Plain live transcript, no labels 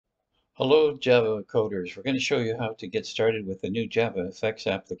Hello, Java coders. We're going to show you how to get started with a new JavaFX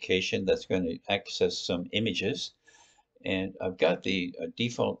application that's going to access some images. And I've got the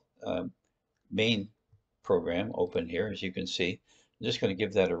default main program open here, as you can see. I'm just going to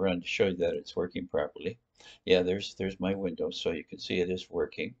give that a run to show you that it's working properly. Yeah, there's my window, so you can see it is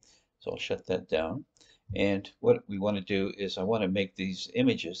working. So I'll shut that down. And what we want to do is I want to make these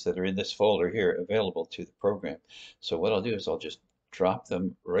images that are in this folder here available to the program. So what I'll do is I'll just drop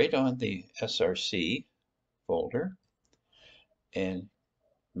them right on the SRC folder and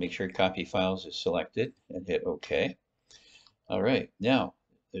make sure copy files is selected and hit OK. All right, now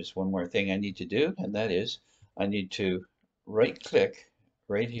there's one more thing I need to do, and that is I need to right click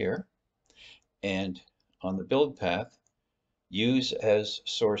right here and on the build path, use as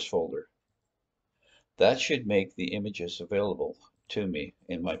source folder. That should make the images available to me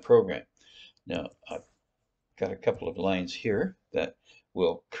in my program. Now, I've got a couple of lines here that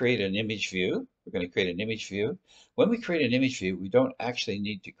will create an image view. We're going to create an image view. When we create an image view, we don't actually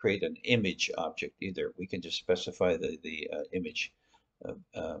need to create an image object either. We can just specify the image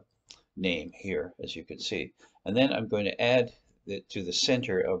name here, as you can see. And then I'm going to add it to the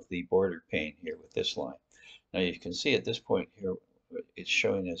center of the border pane here with this line. Now you can see at this point here, it's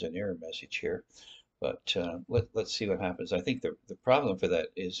showing as an error message here. But let's see what happens. I think the problem for that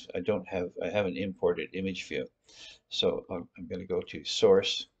is I haven't imported image view. So I'm going to go to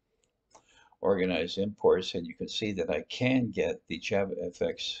Source, Organize Imports, and you can see that I can get the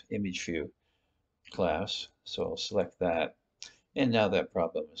JavaFX image view class. So I'll select that, and now that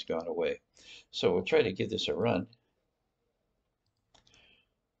problem has gone away. So we'll try to give this a run,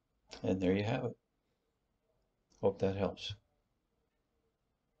 and there you have it. Hope that helps.